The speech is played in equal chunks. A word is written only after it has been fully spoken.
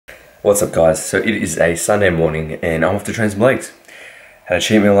What's up guys? So it is a Sunday morning and I'm off to train some legs. Had a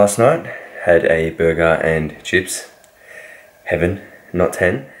cheat meal last night, had a burger and chips. Heaven, not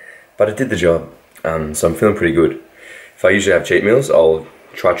 10, but it did the job. So I'm feeling pretty good. If I usually have cheat meals, I'll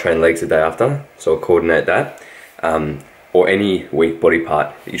try train legs the day after, so I'll coordinate that. Or any weak body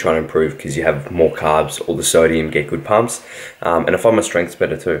part that you're trying to improve because you have more carbs, all the sodium, get good pumps. And I find my strength's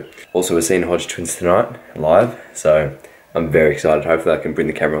better too. Also, we're seeing HODGE twins tonight, live, so I'm very excited. Hopefully I can bring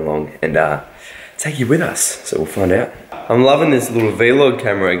the camera along and take you with us, so we'll find out. I'm loving this little vlog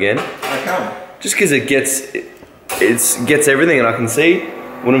camera again. How come? Just because it gets everything and I can see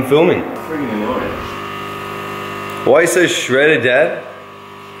what I'm filming. Freaking annoying. Why are you so shredded, Dad?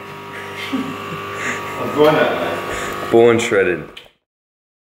 I'm going that way. Born shredded.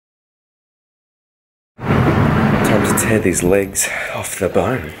 Time to tear these legs off the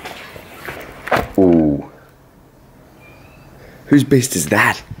bone. Ooh. Whose beast is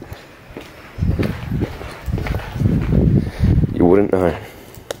that? You wouldn't know.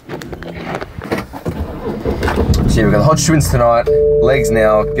 So yeah, we've got the HODGE twins tonight. Legs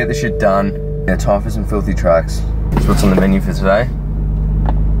now, get the shit done. Yeah, time for some filthy tracks. So what's on the menu for today?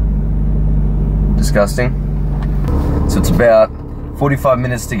 Disgusting. So it's about 45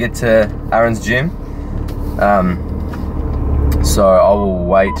 minutes to get to Aaron's gym. So I will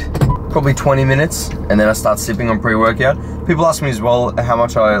wait probably 20 minutes and then I start sipping on pre-workout. People ask me as well how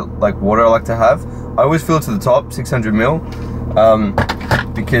much water I like to have. I always fill it to the top, 600 ml,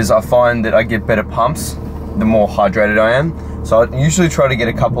 because I find that I get better pumps the more hydrated I am. So I usually try to get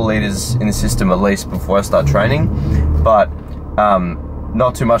a couple liters in the system at least before I start training, but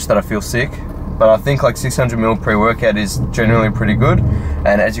not too much that I feel sick. But I think like 600 ml pre-workout is generally pretty good.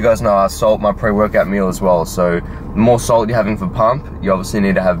 And as you guys know, I salt my pre-workout meal as well. So the more salt you're having for pump, you obviously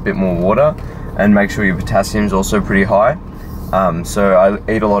need to have a bit more water and make sure your potassium is also pretty high. So I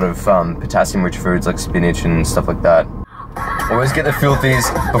eat a lot of potassium rich foods like spinach and stuff like that. Always get the filthies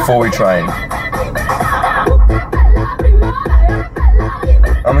before we train.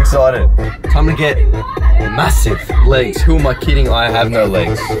 I'm excited. Time to get massive legs. Who am I kidding? I have no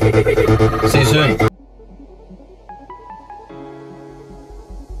legs. See you soon.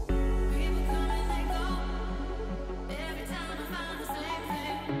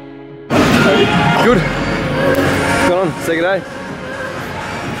 Good. Come on, second day.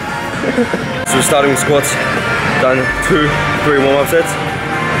 So we're starting with squats. Done 2, 3 warm-up sets.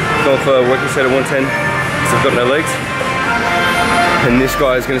 Going for a working set of 110 because I've got no legs. And this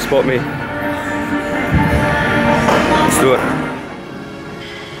guy is going to spot me. Let's do it.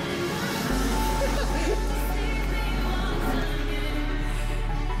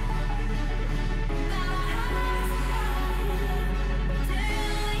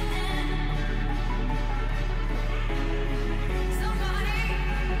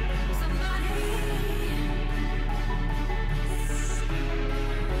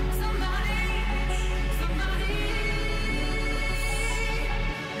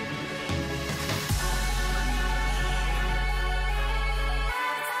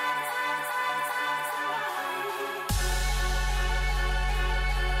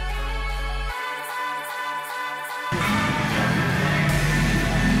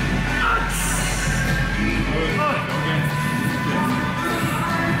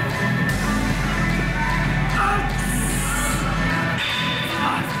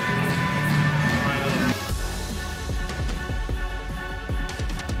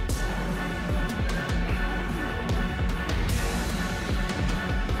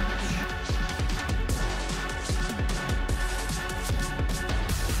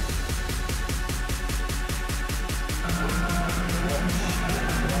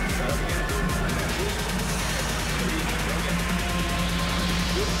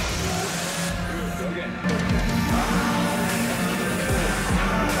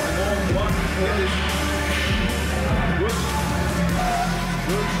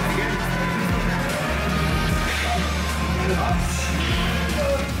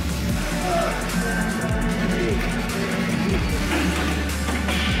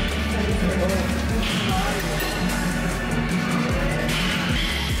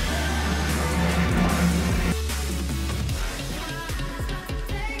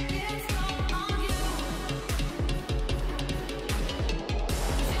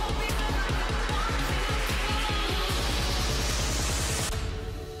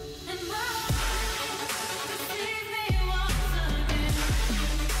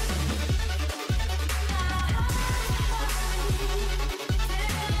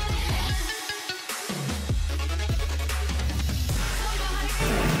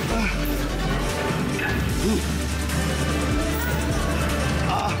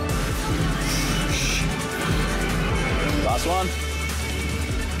 Last one.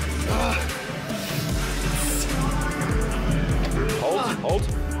 Hold.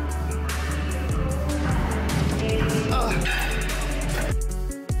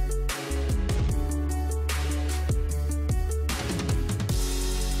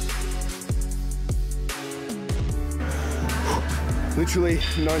 Literally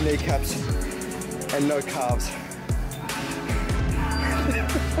no kneecaps and no calves.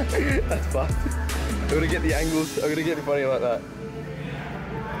 That's fucked. I'm gonna get the angles, I'm gonna get it funny like that.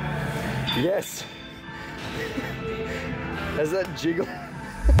 Yes! Has that jiggle?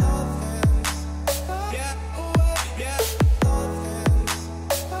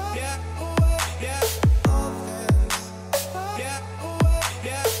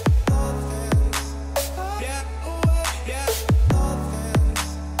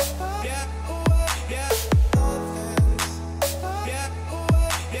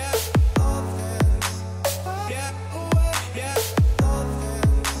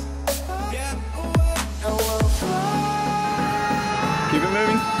 Keep it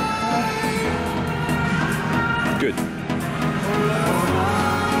moving. Good.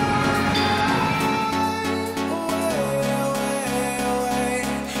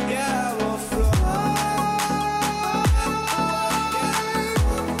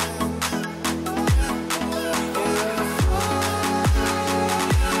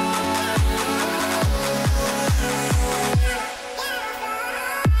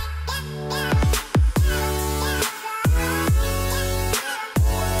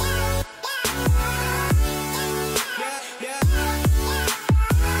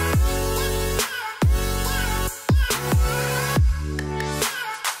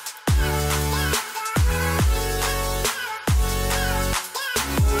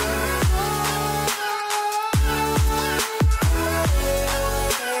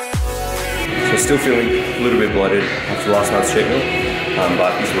 So still feeling a little bit bloated after last night's check meal,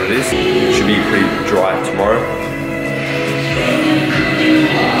 but it's what it is. It should be pretty dry tomorrow.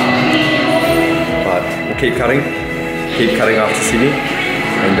 But we'll keep cutting after Sydney,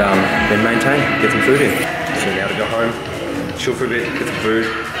 and then maintain, get some food in. So now to go home, chill for a bit, get some food.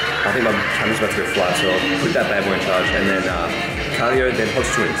 I think my camera's about to go flat, so I'll put that bad boy in charge, and then cardio, then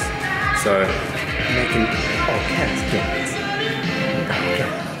HODGE twins. So making, cats.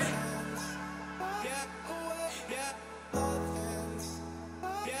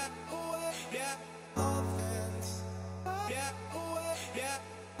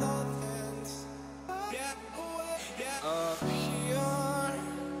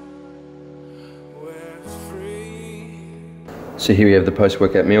 So here we have the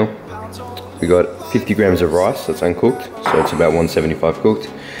post-workout meal. We got 50 grams of rice that's uncooked, so it's about 175 cooked,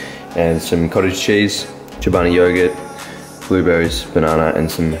 and some cottage cheese, Chobani yogurt, blueberries, banana, and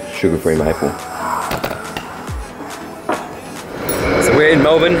some sugar-free maple. So we're in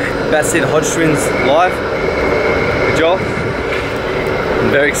Melbourne, about to see the HODGE twins live. Good job. I'm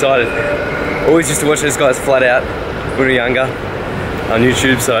very excited. Always used to watch those guys flat out when we were younger on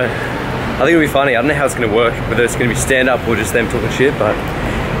YouTube, so I think it'll be funny. I don't know how it's going to work, whether it's going to be stand up or just them talking shit, but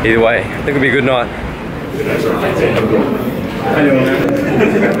either way, I think it'll be a good night.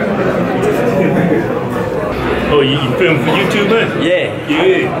 Oh, you film for YouTube, man? Yeah.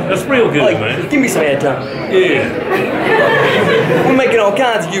 Yeah, that's real good, Like, man. give me some airtime. Yeah. We're making all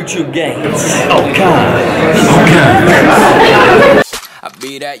kinds of YouTube games. I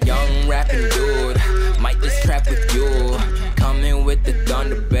be that young rapping dude, might just trap with you. Coming with the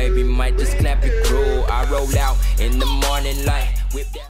thunder, baby, might just clap it crew. I roll out in the morning light, whip that.